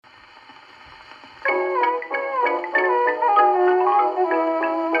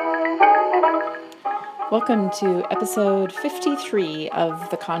Welcome to episode 53 of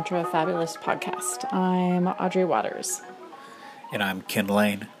the Contrafabulists podcast. I'm Audrey Waters. And I'm Ken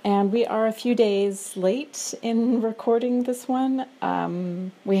Lane. And we are a few days late in recording this one.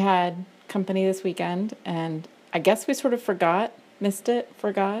 We had company this weekend, and I guess we sort of forgot. Yeah,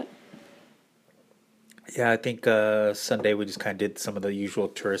 I think Sunday we just kind of did some of the usual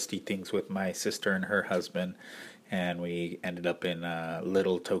touristy things with my sister and her husband. And we ended up in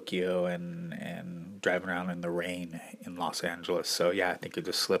Little Tokyo and driving around in the rain in Los Angeles. So yeah, I think it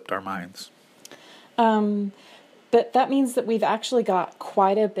just slipped our minds. But that means that we've actually got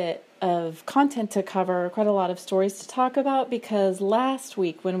quite a bit of content to cover, quite a lot of stories to talk about, because last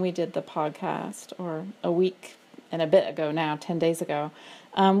week when we did the podcast, or a week and a bit ago now, 10 days ago,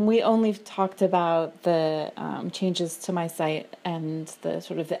 we only talked about the changes to my site and the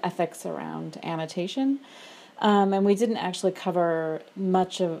sort of the ethics around annotation. And we didn't actually cover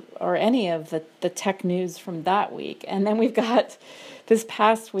much of, or any of the tech news from that week. And then we've got this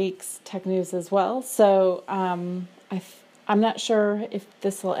past week's tech news as well. So I'm not sure if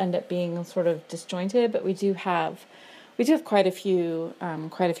this will end up being sort of disjointed, but we do have quite a few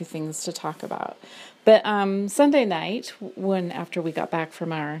things to talk about. But Sunday night, after we got back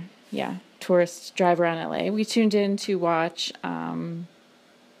from our tourist drive around LA, we tuned in to watch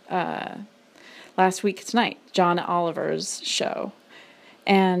Last Week Tonight, John Oliver's show.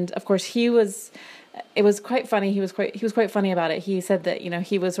 And of course it was quite funny. He was quite funny about it. He said that,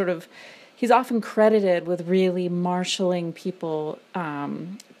 he's often credited with really marshaling people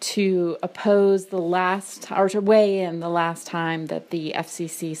to oppose to weigh in the last time that the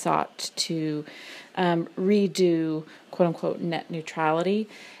FCC sought to redo quote unquote net neutrality.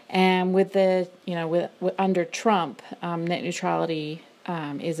 And with under Trump, net neutrality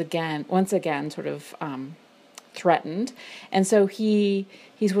is once again sort of threatened, and so he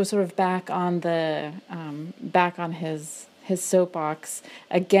was sort of back on his soapbox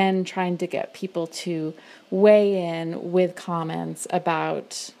again, trying to get people to weigh in with comments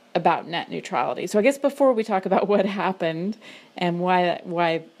about net neutrality. So I guess before we talk about what happened and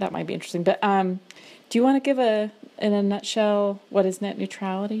why that might be interesting, but do you want to give in a nutshell what is net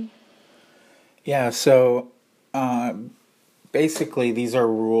neutrality? Yeah. So. Basically, these are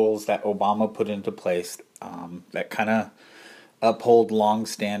rules that Obama put into place that kind of uphold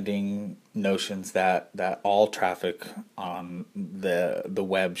long-standing notions that all traffic on the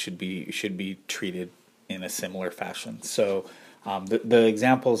web should be treated in a similar fashion. So the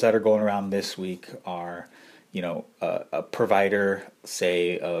examples that are going around this week are, a provider,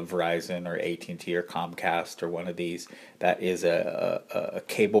 say Verizon or AT&T or Comcast or one of these, that is a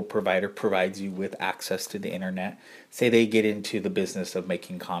cable provider, provides you with access to the internet. Say they get into the business of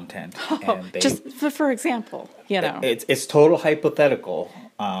making content. And just for example, It's total hypothetical,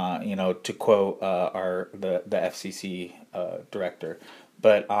 to quote the FCC director,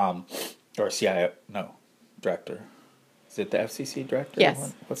 but or CIO, no, director. Is it the FCC director?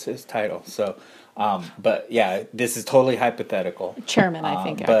 Yes. What's his title? So, but yeah, this is totally hypothetical. Chairman, I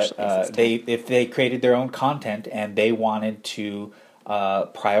think. But if they created their own content and they wanted to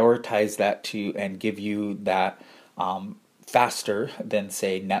prioritize that and give you that faster than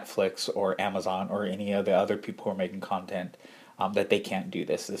say Netflix or Amazon or any of the other people who are making content, that they can't do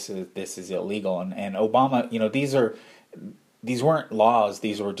this. This is illegal. And Obama, these weren't laws.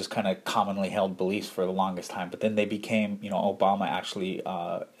 These were just kind of commonly held beliefs for the longest time. But then they became, Obama actually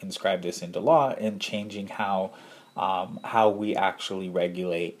inscribed this into law and changing how we actually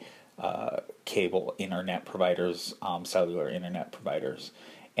regulate cable internet providers, cellular internet providers.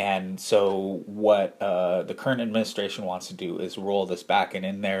 And so what the current administration wants to do is roll this back. And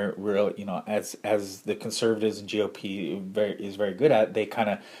in their real, as the conservatives and GOP is very good at, they kind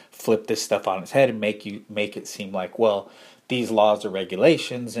of flip this stuff on its head and make it seem like, well, these laws or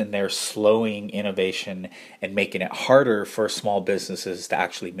regulations, and they're slowing innovation and making it harder for small businesses to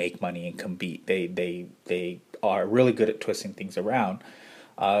actually make money and compete. They are really good at twisting things around.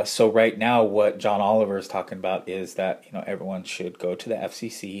 So right now, what John Oliver is talking about is that everyone should go to the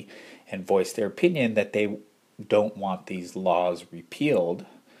FCC and voice their opinion that they don't want these laws repealed,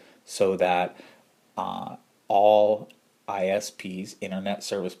 so that all ISPs, internet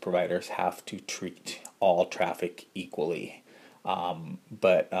service providers, have to treat all traffic equally.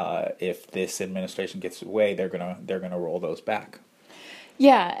 But if this administration gets away, they're gonna roll those back.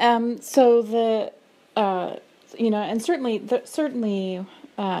 Yeah. So the and certainly.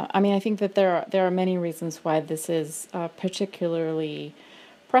 I think that there are many reasons why this is particularly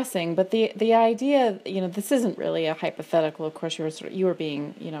pressing, but the idea, this isn't really a hypothetical. Of course, you were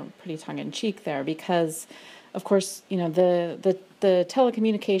being, pretty tongue in cheek there, because, of course, the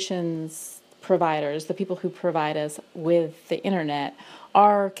telecommunications providers, the people who provide us with the internet,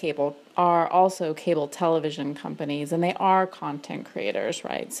 are also cable television companies, and they are content creators,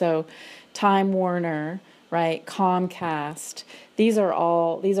 right? So Time Warner, right, Comcast, these are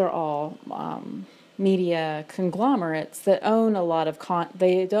all media conglomerates that own a lot of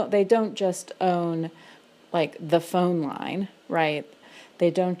they don't just own like the phone line, right? They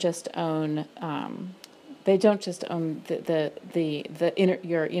don't just own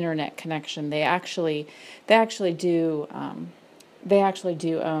your internet connection. They actually do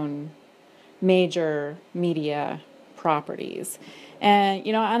own major media properties. And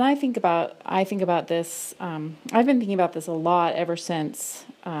and I think about this. I've been thinking about this a lot ever since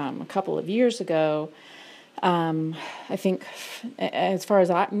a couple of years ago. I think, as far as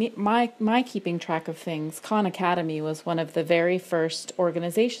my keeping track of things, Khan Academy was one of the very first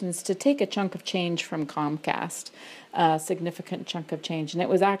organizations to take a chunk of change from Comcast, a significant chunk of change, and it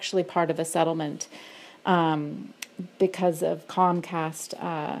was actually part of a settlement because of Comcast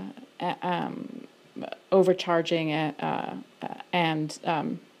overcharging and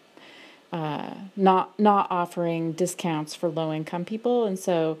not offering discounts for low income people, and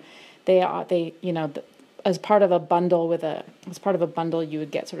so they as part of a bundle you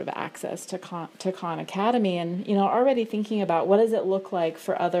would get sort of access to Khan Academy, and already thinking about what does it look like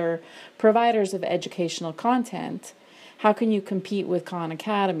for other providers of educational content. How can you compete with Khan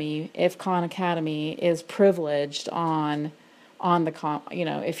Academy if Khan Academy is privileged on the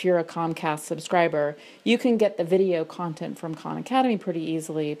if you're a Comcast subscriber, you can get the video content from Khan Academy pretty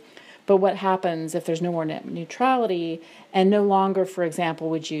easily. But what happens if there's no more net neutrality, and no longer, for example,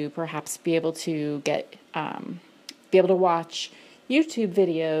 would you perhaps be able to watch YouTube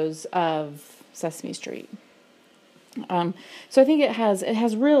videos of Sesame Street? So I think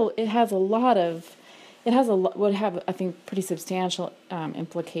would have, I think, pretty substantial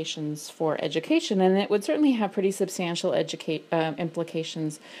implications for education, and it would certainly have pretty substantial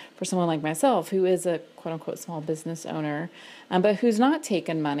implications for someone like myself, who is a quote-unquote small business owner, but who's not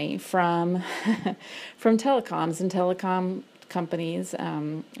taken money from from telecoms, and telecom companies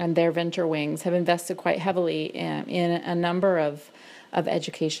and their venture wings have invested quite heavily in a number of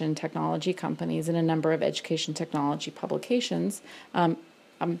education technology companies and a number of education technology publications. I'm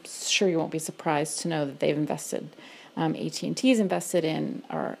sure you won't be surprised to know that they've invested, AT&T's invested in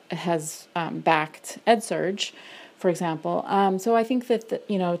or has backed EdSurge, for example. So I think that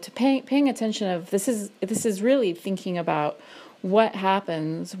to paying attention of this is really thinking about what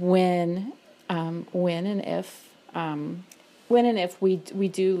happens when and if we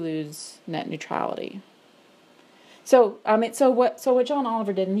do lose net neutrality. So what John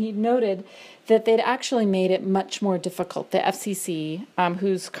Oliver did, and he noted that they'd actually made it much more difficult. The FCC,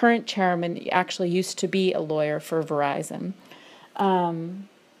 whose current chairman actually used to be a lawyer for Verizon,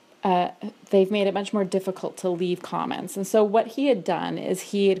 they've made it much more difficult to leave comments. And so what he had done is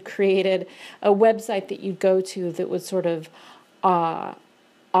he had created a website that you'd go to that would sort of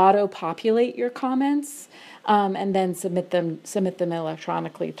auto-populate your comments and then submit them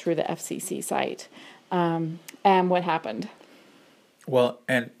electronically through the FCC site. And what happened? Well,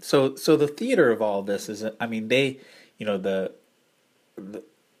 and so the theater of all this is, I mean, the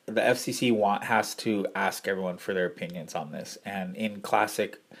FCC has to ask everyone for their opinions on this, and in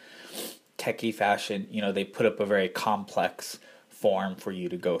classic techie fashion, they put up a very complex form for you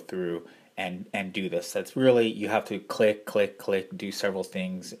to go through and do this. That's really, you have to click, do several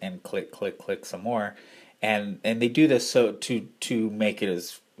things, and click some more, and they do this so to make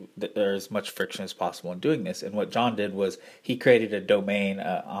it as much friction as possible in doing this. And what John did was he created a domain,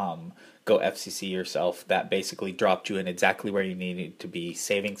 go FCC yourself, that basically dropped you in exactly where you needed to be,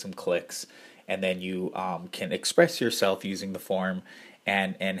 saving some clicks, and then you can express yourself using the form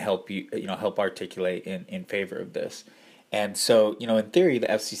and help help articulate in favor of this. And so, in theory, the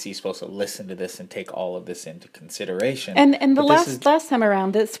FCC is supposed to listen to this and take all of this into consideration. And the last time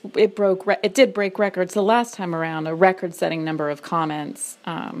around, it did break records. The last time around, a record-setting number of comments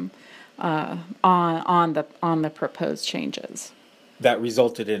on the proposed changes. That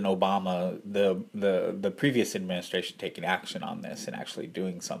resulted in Obama, the previous administration, taking action on this and actually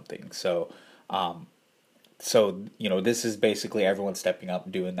doing something. So, this is basically everyone stepping up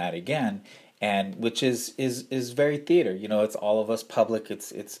and doing that again. And which is very theater. It's all of us public.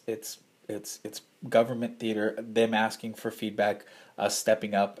 It's government theater. Them asking for feedback, us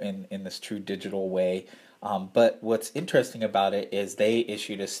stepping up in this true digital way. But what's interesting about it is they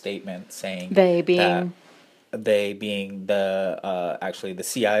issued a statement saying they being the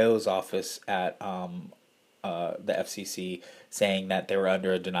CIO's office at the FCC, saying that they were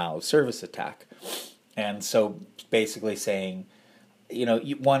under a denial of service attack, and so basically saying,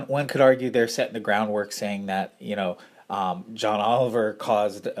 one could argue they're setting the groundwork, saying that John Oliver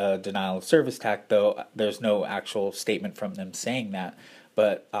caused a denial of service attack, though there's no actual statement from them saying that.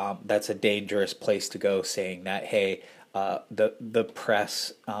 But that's a dangerous place to go, saying that, hey, the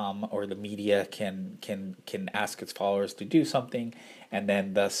press or the media can ask its followers to do something, and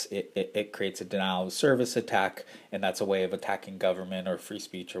then thus it creates a denial of service attack, and that's a way of attacking government or free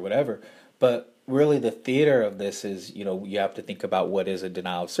speech or whatever. But really, the theater of this is, you have to think about what is a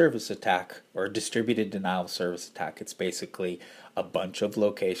denial of service attack or a distributed denial of service attack. It's basically a bunch of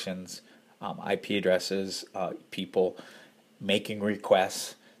locations, IP addresses, people making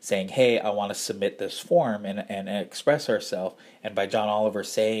requests, saying, hey, I want to submit this form and express ourselves. And by John Oliver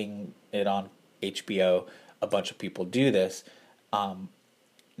saying it on HBO, a bunch of people do this.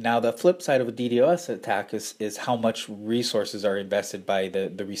 Now, the flip side of a DDoS attack is how much resources are invested by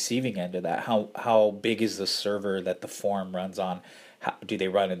the receiving end of that. How big is the server that the form runs on? Do they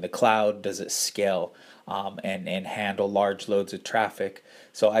run in the cloud? Does it scale and handle large loads of traffic?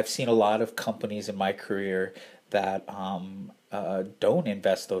 So I've seen a lot of companies in my career that don't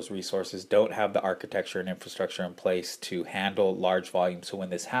invest those resources, don't have the architecture and infrastructure in place to handle large volumes. So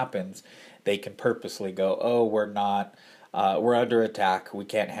when this happens, they can purposely go, oh, we're under attack, we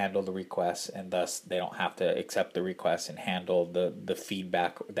can't handle the requests, and thus they don't have to accept the requests and handle the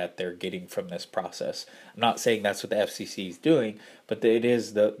feedback that they're getting from this process. I'm not saying that's what the FCC is doing, but it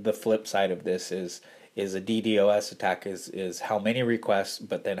is the flip side of this is a DDoS attack is how many requests,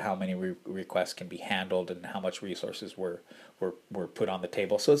 but then how many requests can be handled and how much resources were put on the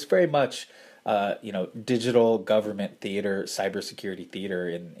table. So it's very much digital government theater, cybersecurity theater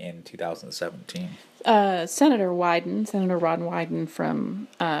in 2017. Senator Ron Wyden from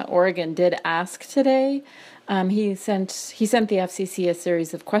Oregon did ask today. He sent the FCC a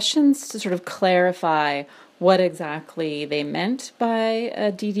series of questions to sort of clarify what exactly they meant by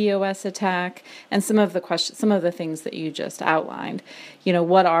a DDoS attack, and some of the things that you just outlined.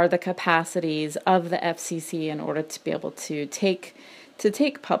 What are the capacities of the FCC in order to be able to take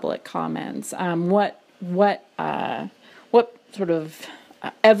public comments? What sort of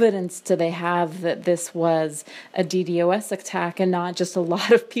evidence do they have that this was a DDoS attack and not just a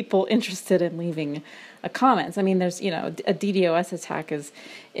lot of people interested in leaving a comments? I mean, there's a DDoS attack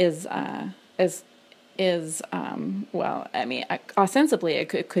well, I mean, ostensibly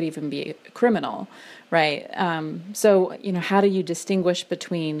it could even be criminal, right? So how do you distinguish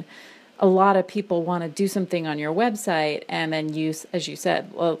between a lot of people want to do something on your website and then as you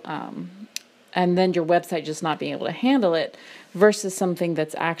said, and then your website just not being able to handle it, versus something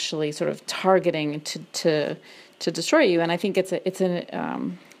that's actually sort of targeting to destroy you? And I think it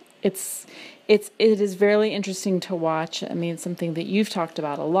is very interesting to watch. I mean, it's something that you've talked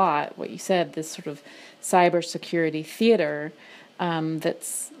about a lot. What you said, this sort of cybersecurity theater,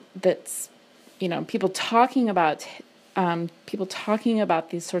 that's people talking about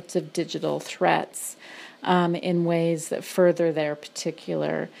these sorts of digital threats in ways that further their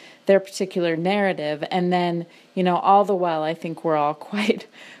particular narrative, and then all the while I think we're all quite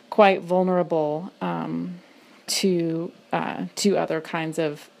vulnerable to other kinds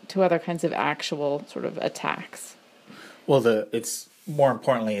of actual sort of attacks. Well, it's more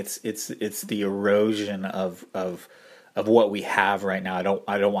importantly, it's the erosion of what we have right now. I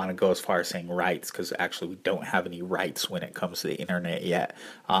don't want to go as far as saying rights, because actually we don't have any rights when it comes to the internet yet.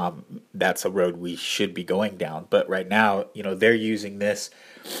 That's a road we should be going down. But right now, they're using this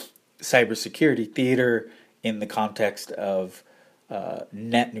cybersecurity theater in the context of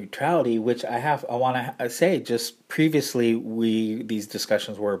net neutrality, which I want to say, just previously these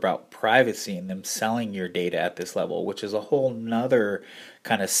discussions were about privacy and them selling your data at this level, which is a whole nother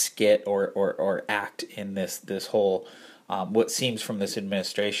kind of skit or act in this whole what seems from this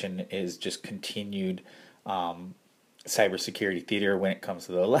administration is just continued cybersecurity theater when it comes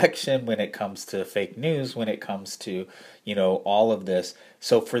to the election, when it comes to fake news, when it comes to all of this.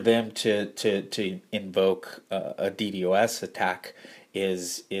 So for them to invoke a DDoS attack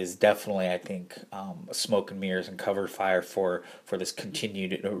is definitely, I think, smoke and mirrors and cover fire for this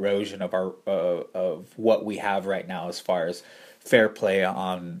continued erosion of our of what we have right now as far as fair play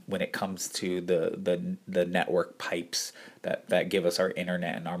on when it comes to the network pipes that give us our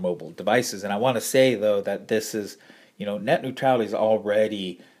internet and our mobile devices. And I want to say though that this is net neutrality is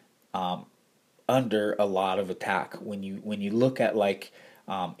already under a lot of attack. When you look at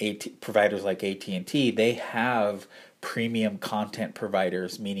providers like AT&T, they have premium content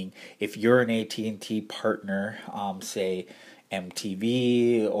providers, meaning if you're an AT&T partner, say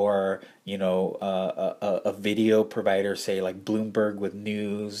MTV, or a video provider, say like Bloomberg with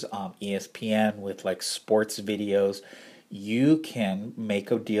news, ESPN with like sports videos, you can make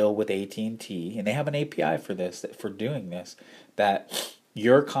a deal with AT&T, and they have an API for this, for doing this, that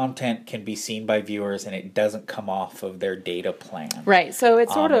your content can be seen by viewers and it doesn't come off of their data plan. Right. So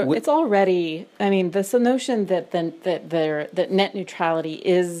it's it's already, I mean, this notion that net neutrality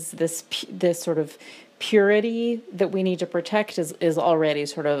is this sort of purity that we need to protect is already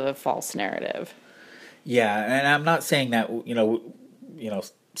sort of a false narrative. Yeah, and I'm not saying that,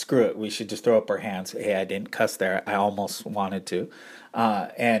 screw it, we should just throw up our hands. Hey, I didn't cuss there. I almost wanted to.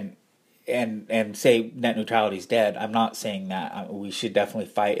 And say net neutrality is dead. I'm not saying that. We should definitely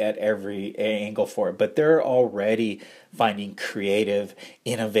fight at every angle for it. But they're already finding creative,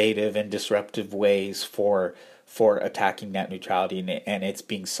 innovative, and disruptive ways for attacking net neutrality, and it's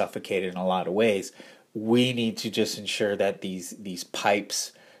being suffocated in a lot of ways. We need to just ensure that these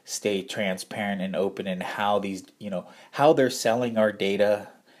pipes stay transparent and open, and how how they're selling our data,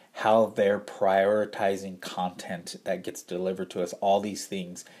 how they're prioritizing content that gets delivered to us, all these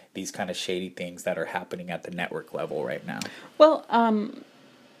things, these kind of shady things that are happening at the network level right now. Well,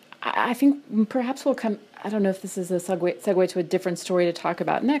 I think perhaps we'll come, I don't know if this is a segue to a different story to talk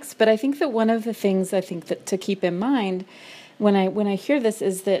about next, but I think that one of the things I think that to keep in mind when I hear this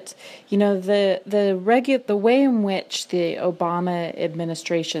is that, the way in which the Obama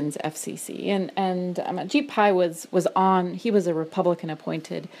administration's FCC and Ajit Pai was on, he was a Republican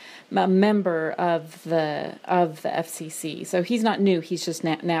appointed member of the FCC, so he's not new. He's just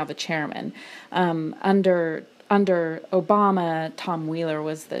now the chairman. Under Obama, Tom Wheeler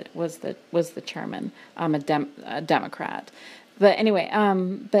was the chairman, a Democrat. But anyway,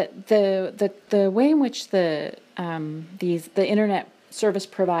 but the way in which the internet service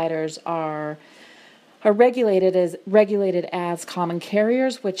providers are regulated as common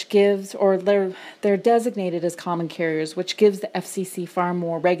carriers, which gives, or they're designated as common carriers, which gives the FCC far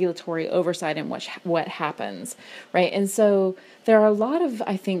more regulatory oversight in what happens, right? And so there are a lot of,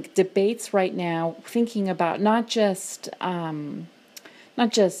 I think, debates right now thinking about not just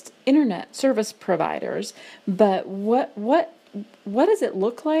internet service providers, but what does it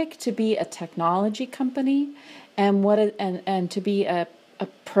look like to be a technology company, and to be a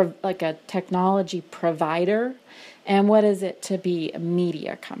technology provider, and what is it to be a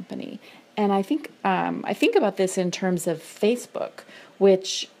media company? And I think about this in terms of Facebook,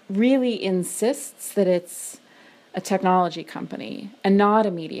 which really insists that it's a technology company and not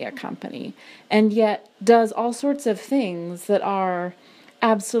a media company, and yet does all sorts of things that are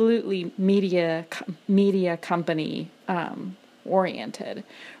absolutely media company oriented,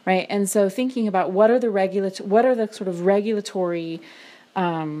 right? And so thinking about what are the sort of regulatory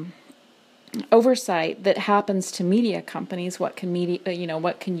oversight that happens to media companies. What can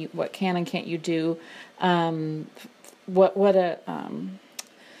what can and can't you do? What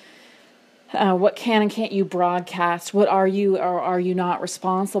can and can't you broadcast? What are you or are you not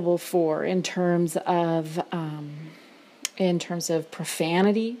responsible for in terms of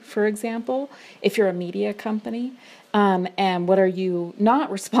profanity, for example, if you're a media company? And what are you not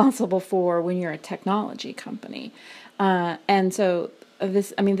responsible for when you're a technology company? And so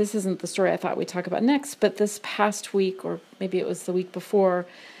this isn't the story I thought we'd talk about next, but this past week, or maybe it was the week before,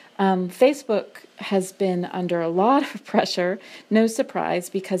 Facebook has been under a lot of pressure, no surprise,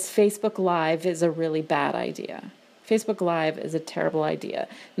 because Facebook Live is a really bad idea. Facebook Live is a terrible idea.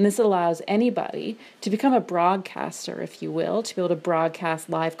 And this allows anybody to become a broadcaster, if you will, to be able to broadcast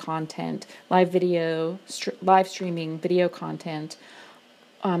live content, live video, live streaming video content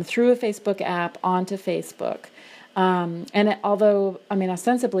through a Facebook app onto Facebook. Although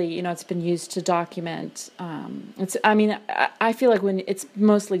ostensibly, it's been used to document. I feel like when it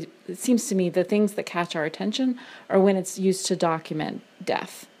seems to me the things that catch our attention are when it's used to document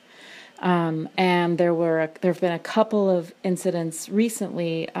death. And there have been a couple of incidents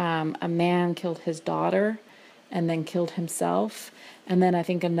recently. A man killed his daughter and then killed himself, and then I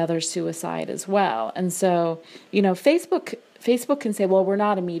think another suicide as well. And so, Facebook can say, well, we're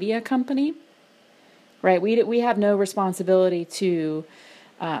not a media company, right? We have no responsibility to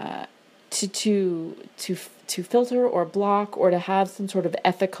filter or block or to have some sort of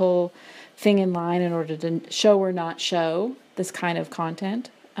ethical thing in line in order to show or not show this kind of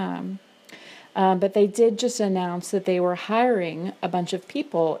content. But they did just announce that they were hiring a bunch of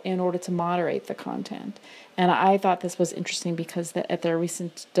people in order to moderate the content. And I thought this was interesting because at their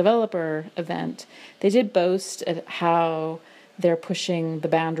recent developer event, they did boast at how they're pushing the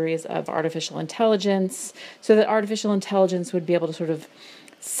boundaries of artificial intelligence so that artificial intelligence would be able to sort of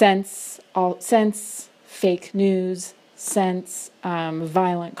sense fake news, sense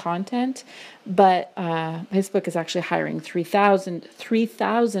violent content. But Facebook is actually hiring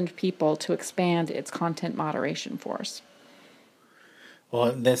 3,000 people to expand its content moderation force.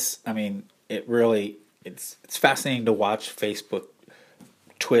 Well, I mean, it's fascinating to watch Facebook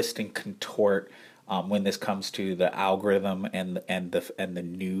twist and contort when this comes to the algorithm and the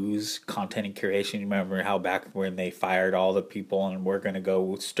news content and curation. You remember how back when they fired all the people and we're going to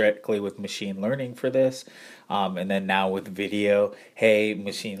go strictly with machine learning for this, and then now with video, hey,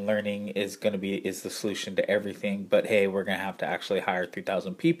 machine learning is the solution to everything, but hey, we're going to have to actually hire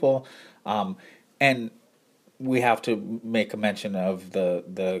 3,000 people, and we have to make a mention of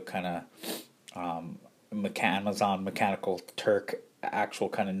the kind of Amazon Mechanical Turk actual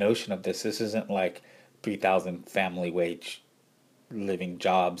kind of notion of this. This isn't like 3,000 family wage living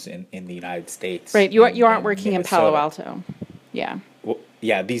jobs in the United States. Right. You aren't working in Palo Minnesota. Alto. Yeah. Well,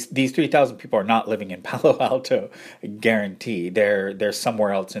 yeah, these 3,000 people are not living in Palo Alto, guarantee. They're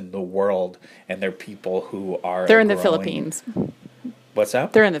somewhere else in the world, and they're people who are They're in the Philippines. What's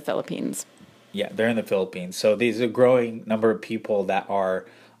that? They're in the Philippines. Yeah, they're in the Philippines. So there's a growing number of people that are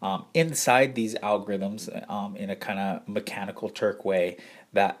inside these algorithms in a kind of mechanical Turk way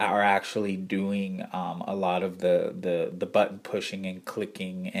that are actually doing a lot of the button pushing and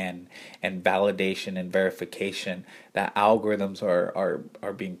clicking and validation and verification that algorithms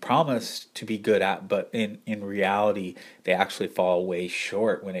are being promised to be good at, but in reality they actually fall way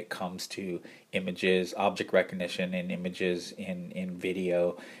short when it comes to images, object recognition in images, in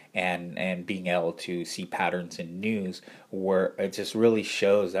video, and being able to see patterns in news, where it just really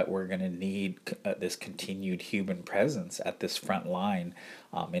shows that we're going to need this continued human presence at this front line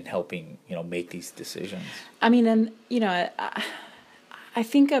in helping make these decisions. I mean, and I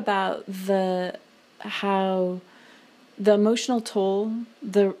think about how the emotional toll,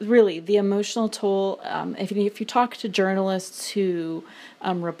 the emotional toll. If you talk to journalists who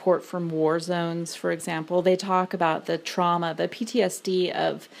report from war zones, for example, they talk about the trauma, the PTSD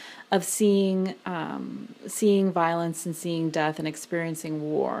of seeing violence and seeing death and experiencing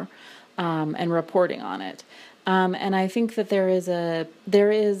war, and reporting on it. And I think that there is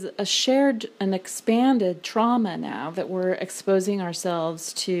a shared and expanded trauma now that we're exposing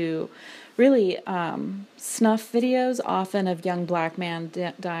ourselves to. Really, snuff videos, often of young black men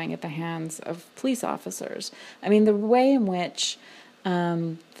dying at the hands of police officers. I mean, the way in which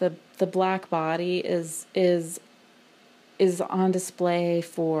the black body is on display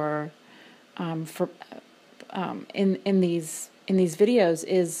in these videos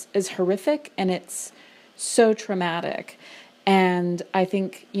is horrific, and it's so traumatic. And I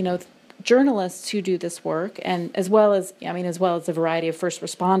think journalists who do this work, and as well as a variety of first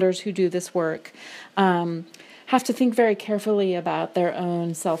responders who do this work, have to think very carefully about their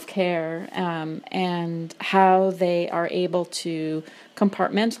own self-care, and how they are able to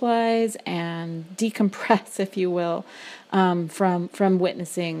compartmentalize and decompress, if you will, from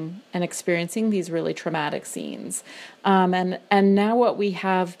witnessing and experiencing these really traumatic scenes. And now what we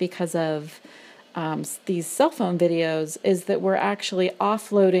have because of these cell phone videos is that we're actually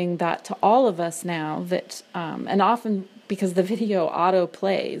offloading that to all of us now, that and often because the video auto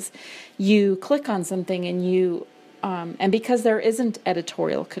plays, you click on something and because there isn't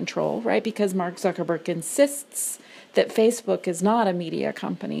editorial control, right? Because Mark Zuckerberg insists that Facebook is not a media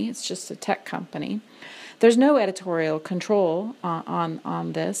company, it's just a tech company. There's no editorial control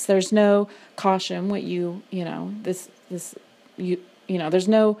on this. There's no caution there's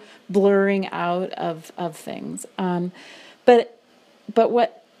no blurring out of things. But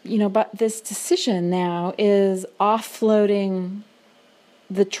this decision now is offloading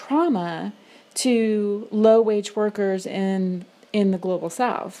the trauma to low-wage workers in the global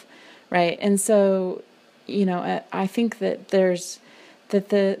South, right? And so, I think that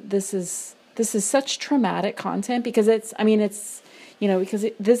this is such traumatic content because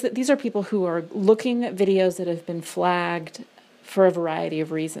these are people who are looking at videos that have been flagged for a variety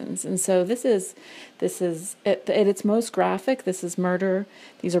of reasons. And so this is at its most graphic. This is murder.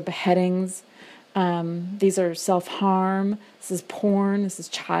 These are beheadings. These are self-harm. This is porn. This is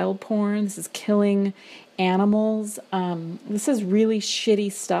child porn. This is killing animals. This is really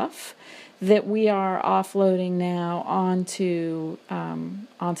shitty stuff that we are offloading now onto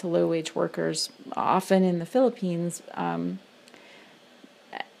low-wage workers, often in the Philippines.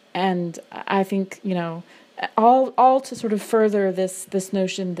 And I think, all to sort of further this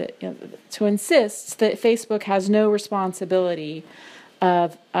notion that to insist that Facebook has no responsibility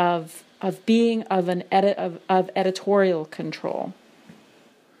of being of editorial control.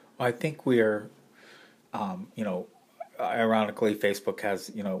 Well, I think we are, ironically, Facebook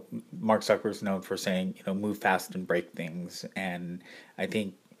has, Mark Zuckerberg is known for saying, move fast and break things, and I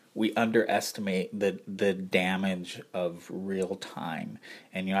think we underestimate the damage of real time.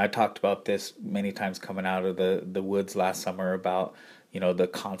 And I talked about this many times coming out of the woods last summer about the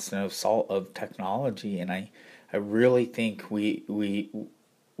constant assault of technology. And I really think we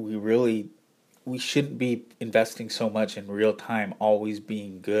really we shouldn't be investing so much in real time always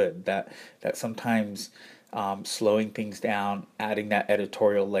being good. That sometimes slowing things down, adding that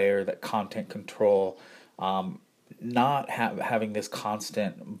editorial layer, that content control, not having this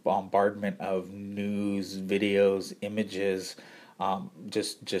constant bombardment of news, videos, images,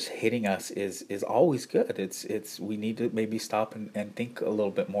 just hitting us is always good. It's we need to maybe stop and think a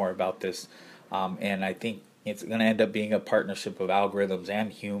little bit more about this, and I think it's going to end up being a partnership of algorithms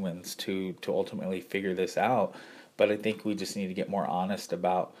and humans to ultimately figure this out. But I think we just need to get more honest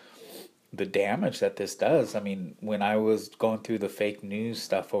about the damage that this does. I mean, when I was going through the fake news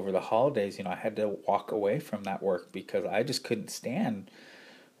stuff over the holidays, I had to walk away from that work because I just couldn't stand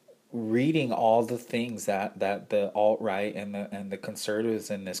reading all the things that the alt-right and the conservatives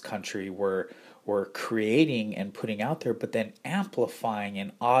in this country were creating and putting out there, but then amplifying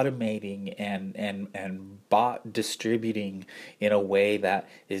and automating and bot distributing in a way that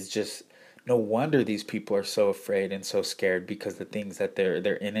is just, no wonder these people are so afraid and so scared, because the things that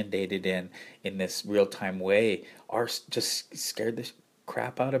they're inundated in this real-time way are just scared the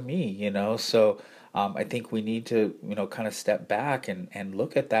crap out of me. So I think we need to kind of step back and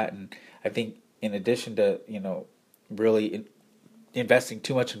look at that. And I think in addition to really investing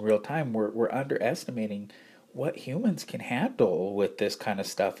too much in real time, we're underestimating what humans can handle with this kind of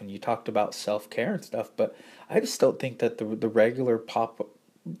stuff. And you talked about self-care and stuff, but I just don't think that the regular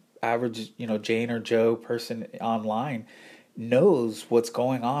average Jane or Joe person online knows what's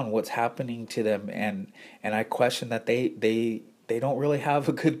going on, what's happening to them, and I question that they don't really have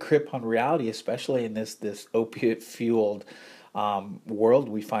a good grip on reality, especially in this opiate fueled world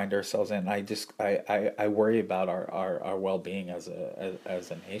we find ourselves in. I worry about our well-being as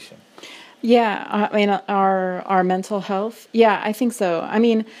a nation. Yeah, I mean, our mental health. Yeah, I think so. I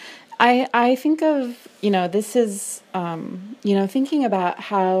mean, I think of, this is, thinking about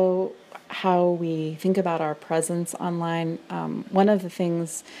how we think about our presence online. One of the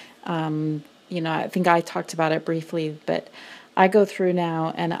things, I think I talked about it briefly, but I go through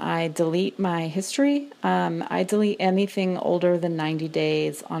now and I delete my history. I delete anything older than 90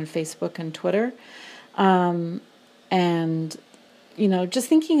 days on Facebook and Twitter. And just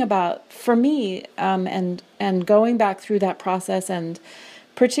thinking about, for me, and going back through that process, and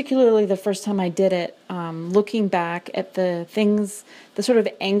particularly the first time I did it, looking back at the things, the sort of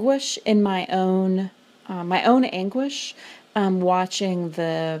anguish in my own anguish, watching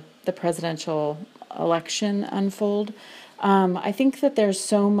the presidential election unfold. I think that there's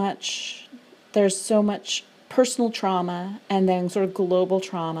so much personal trauma and then sort of global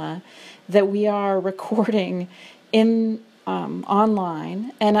trauma that we are recording in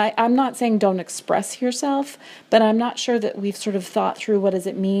online. And I'm not saying don't express yourself, but I'm not sure that we've sort of thought through what does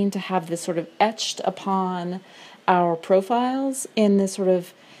it mean to have this sort of etched upon our profiles in this sort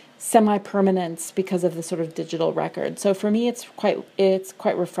of semi-permanence because of the sort of digital record. So for me, it's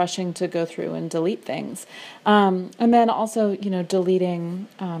quite refreshing to go through and delete things, and then also deleting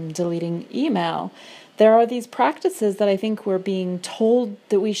email. There are these practices that I think we're being told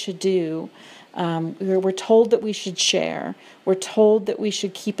that we should do. We're told that we should share. We're told that we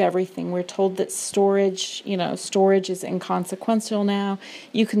should keep everything. We're told that storage is inconsequential now.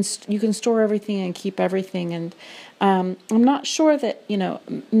 You can store everything and keep everything. And I'm not sure that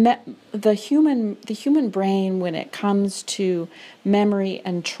the human brain, when it comes to memory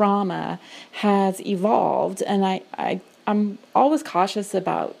and trauma, has evolved. And I'm always cautious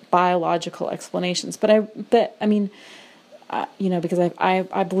about biological explanations. But I mean. Because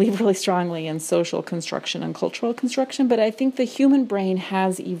I believe really strongly in social construction and cultural construction, but I think the human brain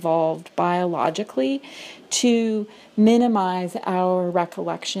has evolved biologically to minimize our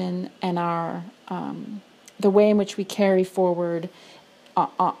recollection and our the way in which we carry forward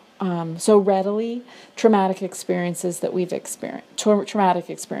so readily traumatic experiences that we've experienced, traumatic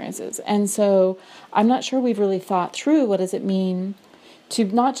experiences. And so I'm not sure we've really thought through what does it mean to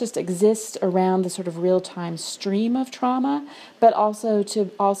not just exist around the sort of real-time stream of trauma, but also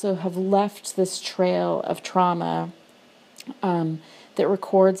to have left this trail of trauma that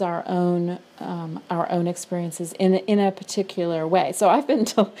records our own experiences in a particular way. So I've been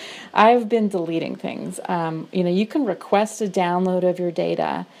deleting things. You can request a download of your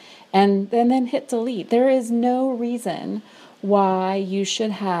data, and then hit delete. There is no reason why you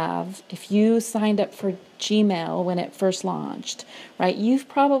should have, if you signed up for Gmail when it first launched, right? You've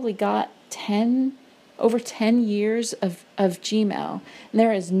probably got over 10 years of Gmail, and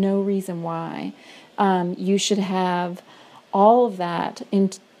there is no reason why you should have all of that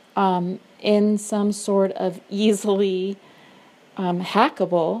in some sort of easily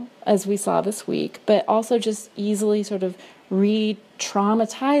hackable, as we saw this week, but also just easily sort of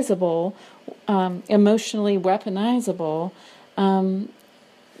re-traumatizable, emotionally weaponizable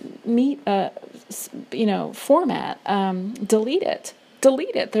format. Delete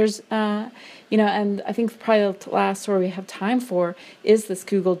it. There's, and I think probably the last story we have time for is this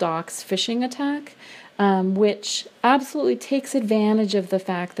Google Docs phishing attack, which absolutely takes advantage of the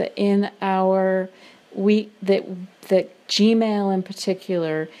fact that that Gmail in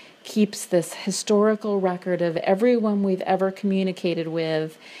particular keeps this historical record of everyone we've ever communicated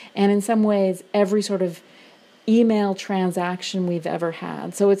with, and in some ways every sort of email transaction we've ever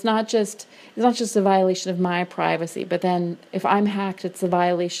had. So it's not just a violation of my privacy, but then if I'm hacked, it's a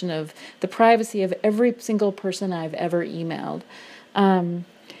violation of the privacy of every single person I've ever emailed. And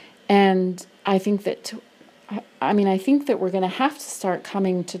I think that we're going to have to start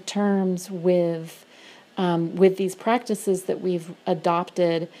coming to terms with these practices that we've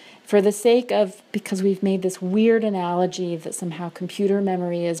adopted for the sake of, because we've made this weird analogy that somehow computer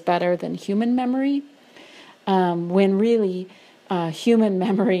memory is better than human memory, when really human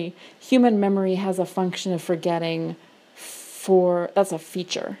memory has a function of forgetting. That's a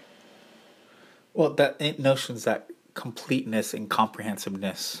feature. Well, that notions that completeness and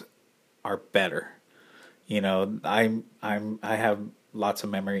comprehensiveness are better. I have lots of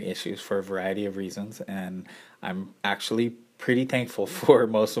memory issues for a variety of reasons, and I'm actually pretty thankful for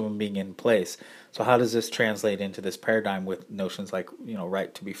most of them being in place. So how does this translate into this paradigm with notions like,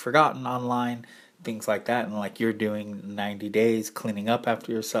 right to be forgotten online, things like that, and like you're doing 90 days cleaning up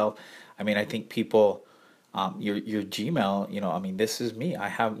after yourself? I think people, your Gmail, this is me. I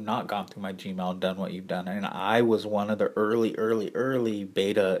have not gone through my Gmail and done what you've done. And I was one of the early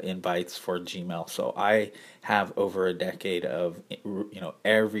beta invites for Gmail. So I have over a decade of,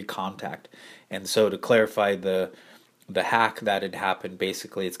 every contact. And so to clarify the hack that had happened,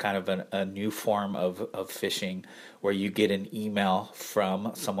 basically it's kind of a new form of phishing where you get an email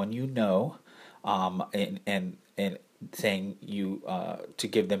from someone and saying to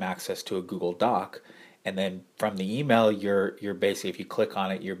give them access to a Google Doc. And then from the email, you're basically, if you click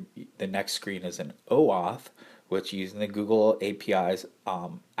on it, the next screen is an OAuth, which using the Google APIs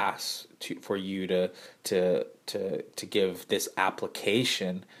asks for you to give this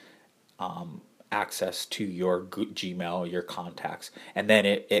application access to your Gmail, your contacts, and then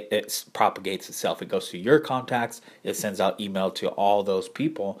it propagates itself. It goes to your contacts. It sends out email to all those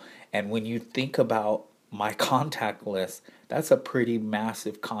people. And when you think about my contact list, that's a pretty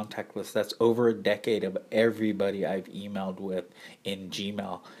massive contact list. That's over a decade of everybody I've emailed with in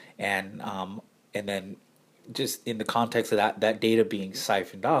Gmail. And then just in the context of that data being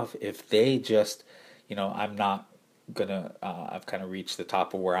siphoned off, if they just, I'm not gonna I've kind of reached the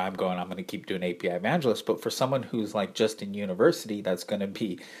top of where I'm going. I'm gonna keep doing API evangelist, but for someone who's like just in university, that's gonna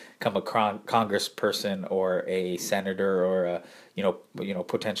become a congressperson or a senator or a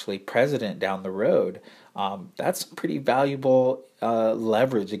potentially president down the road, that's pretty valuable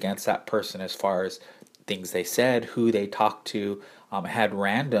leverage against that person as far as things they said, who they talked to, had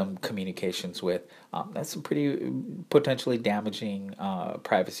random communications with. That's some pretty potentially damaging,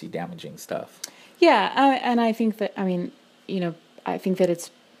 privacy damaging stuff. Yeah, and I think that I think that it's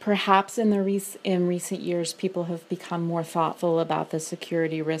perhaps in recent years people have become more thoughtful about the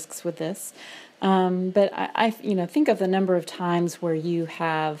security risks with this. But I think of the number of times where you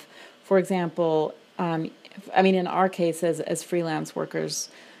have, for example, in our case as freelance workers,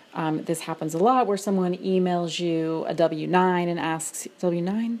 this happens a lot where someone emails you a W-9 and asks,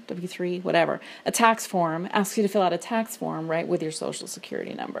 W-9, W-3, whatever, a tax form, asks you to fill out a tax form, right, with your social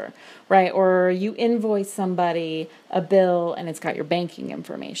security number, right? Or you invoice somebody a bill and it's got your banking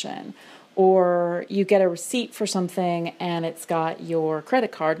information. Or you get a receipt for something and it's got your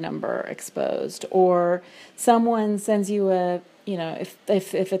credit card number exposed. Or someone sends you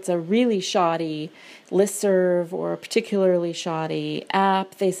if it's a really shoddy listserv or a particularly shoddy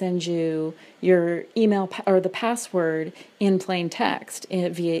app, they send you your email or the password in plain text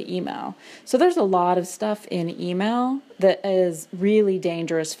via email. So there's a lot of stuff in email that is really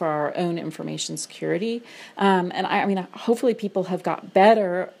dangerous for our own information security. And hopefully people have got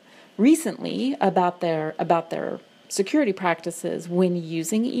better recently about their security practices when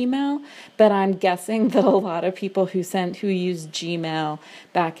using email, but I'm guessing that a lot of people who used Gmail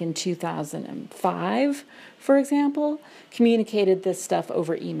back in 2005, for example, communicated this stuff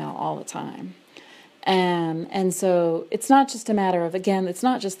over email all the time. And so it's not just a matter of, again, it's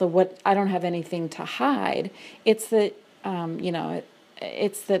not just what I don't have anything to hide. It's that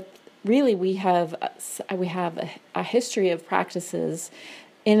it's that really we have a history of practices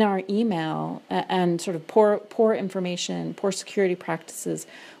in our email, and sort of poor information, poor security practices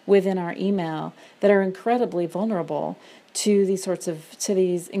within our email that are incredibly vulnerable to these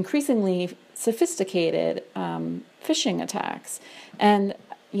increasingly sophisticated phishing attacks. And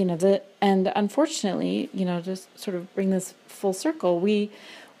unfortunately, just sort of bring this full circle, we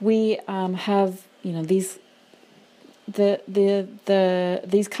have these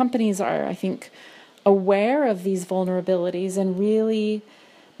companies are, I think, aware of these vulnerabilities, and really,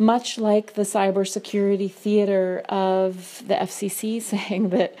 much like the cybersecurity theater of the FCC saying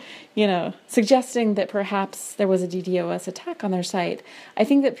that, suggesting that perhaps there was a DDoS attack on their site, I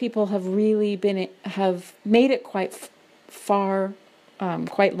think that people have really have made it quite far,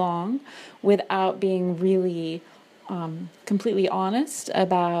 quite long, without being really completely honest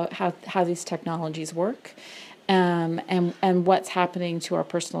about how these technologies work, and what's happening to our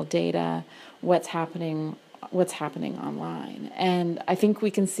personal data, what's happening online. And I think we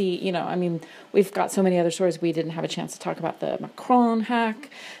can see, we've got so many other stories. We didn't have a chance to talk about the Macron hack.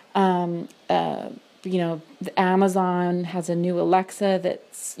 Amazon has a new Alexa that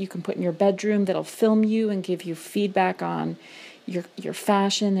you can put in your bedroom that'll film you and give you feedback on your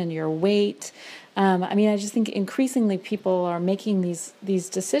fashion and your weight. I just think increasingly people are making these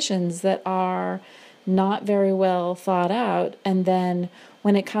decisions that are not very well thought out, and then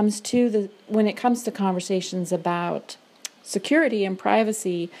when it comes to conversations about security and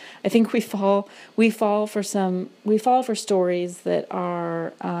privacy, I think we fall for stories that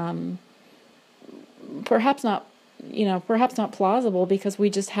are perhaps not plausible, because we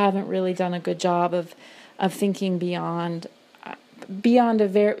just haven't really done a good job of thinking beyond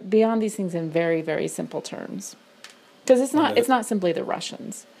these things in very, very simple terms. Because it's not simply the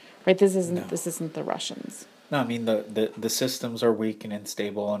Russians, right? This isn't the Russians. No, I mean the systems are weak and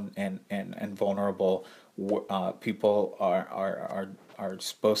unstable and vulnerable. People are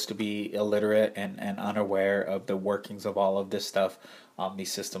supposed to be illiterate and unaware of the workings of all of this stuff.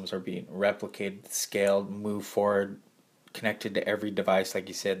 These systems are being replicated, scaled, moved forward, connected to every device, like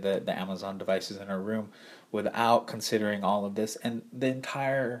you said, the Amazon devices in our room, without considering all of this. And the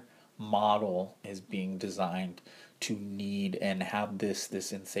entire model is being designed to need and have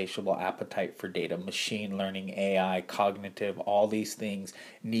this insatiable appetite for data. Machine learning, AI, cognitive, all these things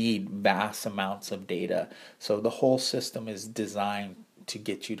need vast amounts of data. So the whole system is designed to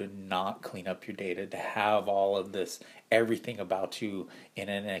get you to not clean up your data, to have all of this, everything about you in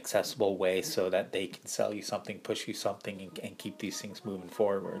an accessible way, so that they can sell you something, push you something, and keep these things moving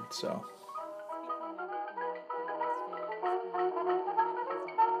forward. So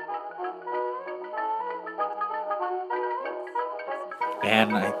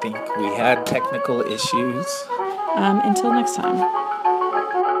and I think we had technical issues. Until next time.